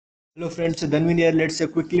Hello friends, so Dhanvin here. Let's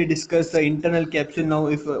quickly discuss the internal capsule now.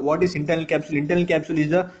 If what is internal capsule? Internal capsule is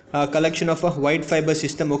the collection of a white fiber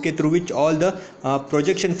system, okay, through which all the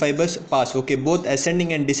projection fibers pass. Okay, both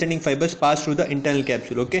ascending and descending fibers pass through the internal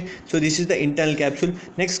capsule. Okay, so this is the internal capsule.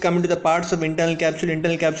 Next, coming to the parts of internal capsule.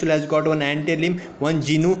 Internal capsule has got one anterior limb, one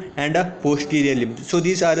genu, and a posterior limb. So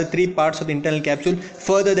these are the three parts of the internal capsule.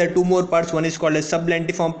 Further, there are two more parts. One is called as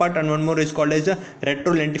sublentiform part, and one more is called as the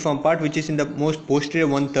retrolentiform part, which is in the most posterior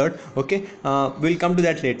one third. Okay, we'll come to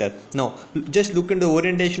that later. Now just look into the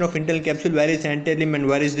orientation of internal capsule. Where is anterior limb and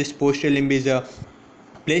where is this posterior limb is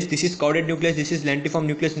place. This is caudate nucleus, this is lentiform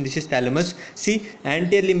nucleus, and this is thalamus. See,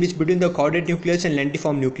 anterior limb is between the caudate nucleus and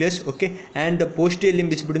lentiform nucleus, okay, and the posterior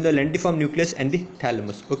limb is between the lentiform nucleus and the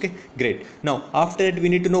thalamus. Okay, great. Now after that we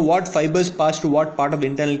need to know what fibers pass to what part of the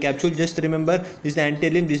internal capsule. Just remember, this is the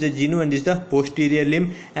anterior limb, this is the genu, and this is the posterior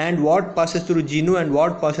limb, and what passes through genu and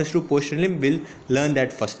what passes through posterior limb, we'll learn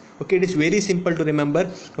that first. Okay, it is very simple to remember.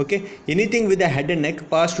 Okay, anything with the head and neck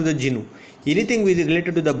pass to the genu, anything with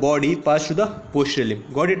related to the body pass to the posterior limb.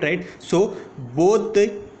 Got it right? So both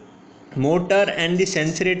the motor and the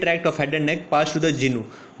sensory tract of head and neck pass to the genu,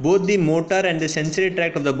 both the motor and the sensory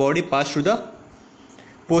tract of the body pass to the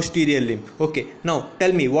posterior limb. Okay, now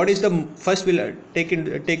tell me, what is the first, we'll take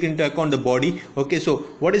into account the body. Okay, so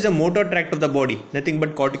what is the motor tract of the body? Nothing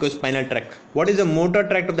but corticospinal tract. What is the motor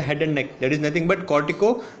tract of the head and neck? That is nothing but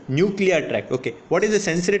corticonuclear tract. Okay, what is the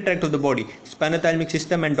sensory tract of the body? Spinothalamic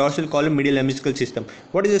system and dorsal column medial hemiscal system.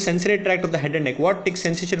 What is the sensory tract of the head and neck? What takes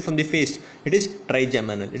sensation from the face? It is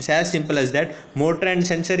trigeminal. It's as simple as that. Motor and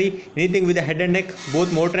sensory, anything with the head and neck,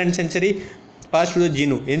 both motor and sensory pass to the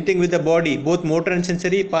genu. Anything with the body, both motor and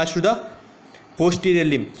sensory, pass to the posterior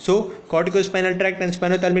limb. So corticospinal tract and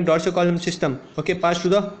spinothalamic dorsal column system, okay, pass to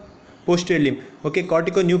the posterior limb. Okay,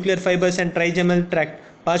 corticonuclear fibers and trigeminal tract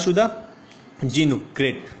pass to the genu.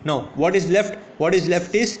 Great. Now what is left? What is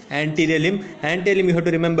left is anterior limb. Anterior limb, you have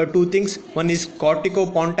to remember two things. One is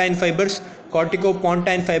corticopontine fibers,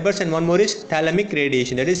 and one more is thalamic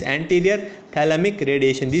radiation. That is anterior thalamic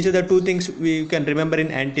radiation. These are the two things we can remember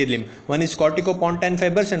in anterior limb. One is corticopontine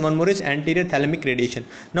fibers and one more is anterior thalamic radiation.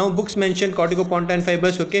 Now books mention corticopontine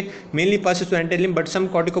fibers, okay, mainly passes to anterior limb, but some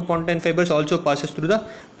corticopontine fibers also passes through the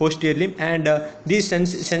posterior limb, and these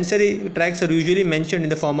sensory tracts are usually mentioned in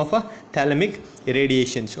the form of a thalamic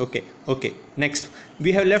radiations. Okay, next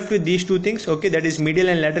we have left with these two things, okay, that is medial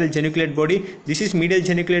and lateral geniculate body. This is medial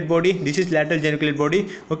geniculate body, this is lateral geniculate body.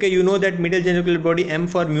 Okay, you know that medial geniculate body, M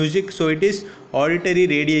for music, so it is auditory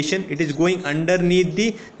radiation. It is going underneath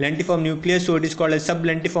the lentiform nucleus, so it is called a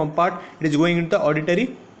sublentiform part. It is going into the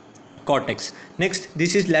auditory cortex. Next,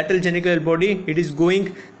 this is lateral geniculate body. It is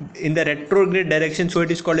going in the retrograde direction, so it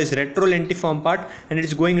is called as retrolentiform part, and it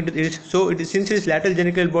is going into this. So it is, since it is lateral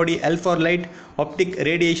geniculate body, L for light, optic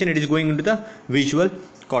radiation, it is going into the visual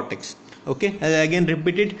cortex. Okay, as I again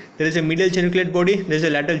repeat it, there is a medial geniculate body, there is a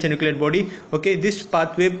lateral geniculate body. Okay, this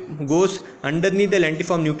pathway goes underneath the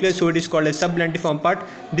lentiform nucleus, so it is called as sublentiform part.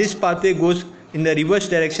 This pathway goes in the reverse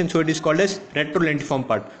direction, so it is called as retrolentiform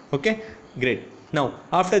part. Okay, great. Now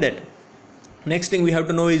after that, next thing we have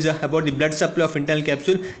to know is about the blood supply of internal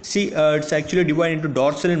capsule. See, it's actually divided into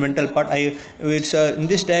dorsal and ventral part. It's in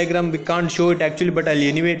this diagram we can't show it actually, but I'll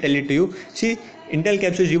anyway tell it to you. See, internal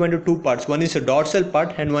capsule is divided into two parts. One is a dorsal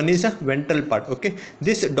part and one is a ventral part. Okay,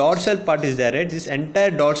 this dorsal part is there, right? This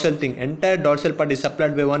entire dorsal part is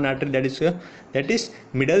supplied by one artery, that is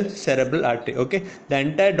middle cerebral artery. Okay, the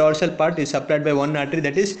entire dorsal part is supplied by one artery,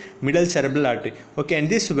 that is middle cerebral artery. Okay, and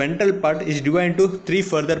this ventral part is divided into three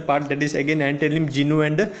further parts, that is again anterior limb, genu,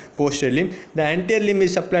 and posterior limb. The anterior limb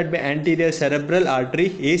is supplied by anterior cerebral artery,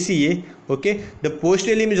 ACA. Okay, the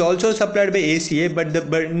posterior limb is also supplied by ACA, but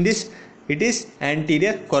in this it is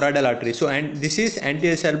anterior choroidal artery. So, and this is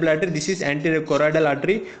anterior cerebral artery, this is anterior choroidal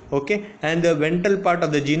artery. Okay, and the ventral part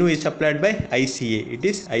of the genu is supplied by ICA. It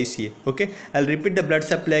is ICA. Okay, I'll repeat the blood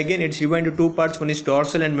supply again. It's divided into two parts. One is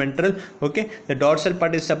dorsal and ventral. Okay, the dorsal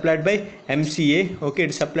part is supplied by MCA. Okay,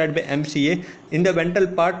 it's supplied by MCA. In the ventral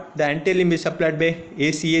part, the anterior limb is supplied by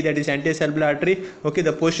ACA, that is anterior cerebral artery. Okay,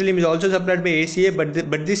 the posterior limb is also supplied by ACA,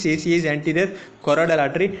 but this ACA is anterior choroidal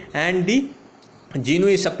artery, and the genu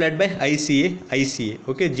is supplied by ICA.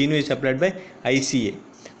 Okay, genu is supplied by ICA.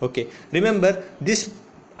 Okay, remember this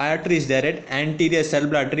artery is there at anterior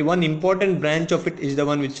cerebral artery. One important branch of it is the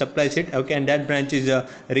one which supplies it. Okay, and that branch is a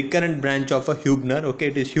recurrent branch of a Hubner. Okay,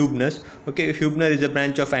 it is Hubner's. Okay, Hubner is a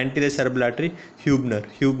branch of anterior cerebral artery. Hubner.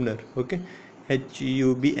 Okay,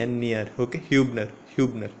 Hubner. Okay, Hubner.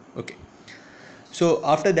 Okay. So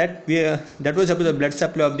after that, we that was about the blood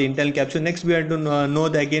supply of the internal capsule. Next we have to know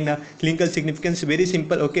the again clinical significance. Very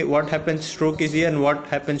simple. Okay, what happens stroke is here, and what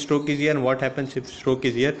happens stroke is here, and what happens if stroke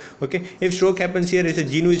is here. Okay, if stroke happens here, is a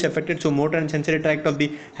genu is affected, so motor and sensory tract of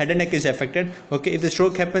the head and neck is affected. Okay, if the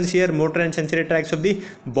stroke happens here, motor and sensory tracts of the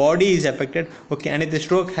body is affected. Okay, and if the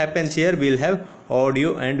stroke happens here, we'll have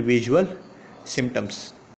audio and visual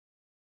symptoms.